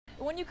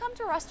When you come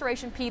to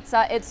Restoration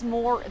Pizza, it's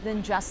more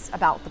than just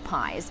about the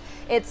pies.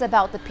 It's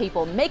about the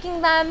people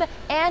making them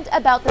and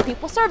about the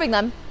people serving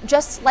them,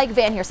 just like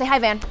Van here. Say hi,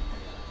 Van.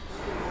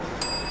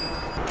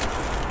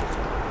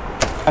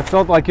 I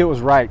felt like it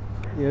was right.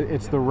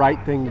 It's the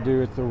right thing to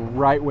do. It's the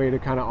right way to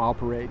kind of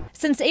operate.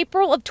 Since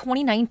April of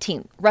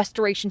 2019,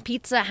 Restoration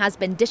Pizza has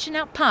been dishing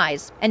out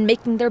pies and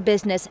making their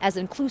business as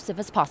inclusive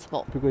as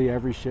possible. Typically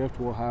every shift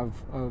will have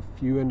a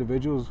few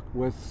individuals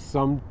with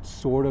some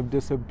sort of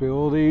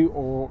disability,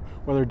 or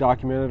whether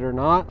documented or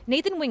not.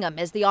 Nathan Wingham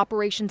is the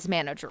operations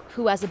manager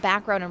who has a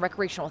background in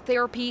recreational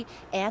therapy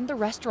and the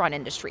restaurant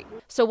industry.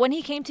 So when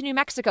he came to New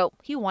Mexico,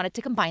 he wanted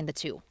to combine the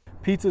two.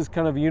 Pizza is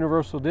kind of a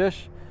universal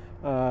dish.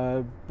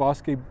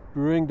 Bosque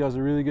Brewing does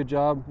a really good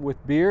job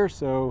with beer,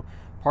 so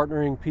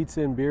partnering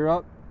pizza and beer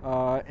up,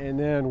 and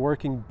then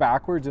working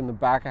backwards in the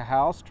back of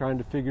house, trying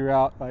to figure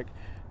out like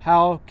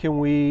how can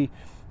we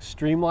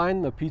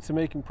streamline the pizza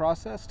making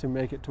process to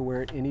make it to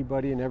where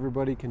anybody and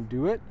everybody can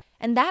do it.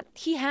 And that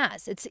he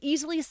has. It's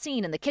easily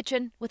seen in the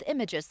kitchen with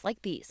images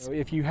like these. So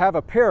if you have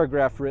a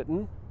paragraph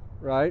written,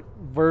 right,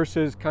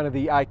 versus kind of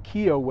the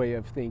IKEA way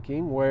of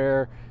thinking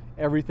where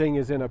everything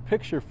is in a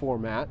picture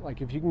format.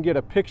 Like if you can get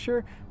a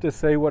picture to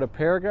say what a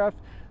paragraph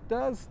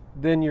does,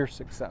 then you're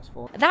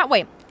successful. That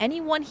way,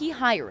 anyone he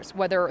hires,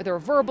 whether they're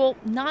verbal,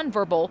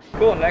 nonverbal.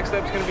 Cool, next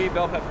step's gonna be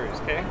bell peppers,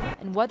 okay?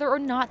 And whether or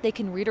not they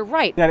can read or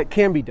write. That it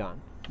can be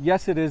done.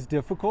 Yes, it is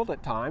difficult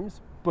at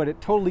times, but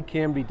it totally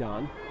can be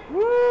done.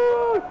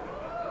 Woo!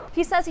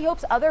 He says he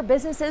hopes other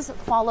businesses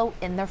follow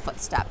in their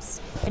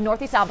footsteps. In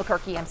Northeast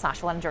Albuquerque, I'm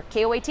Sasha Leninger,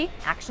 KOAT,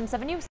 Action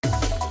 7 News.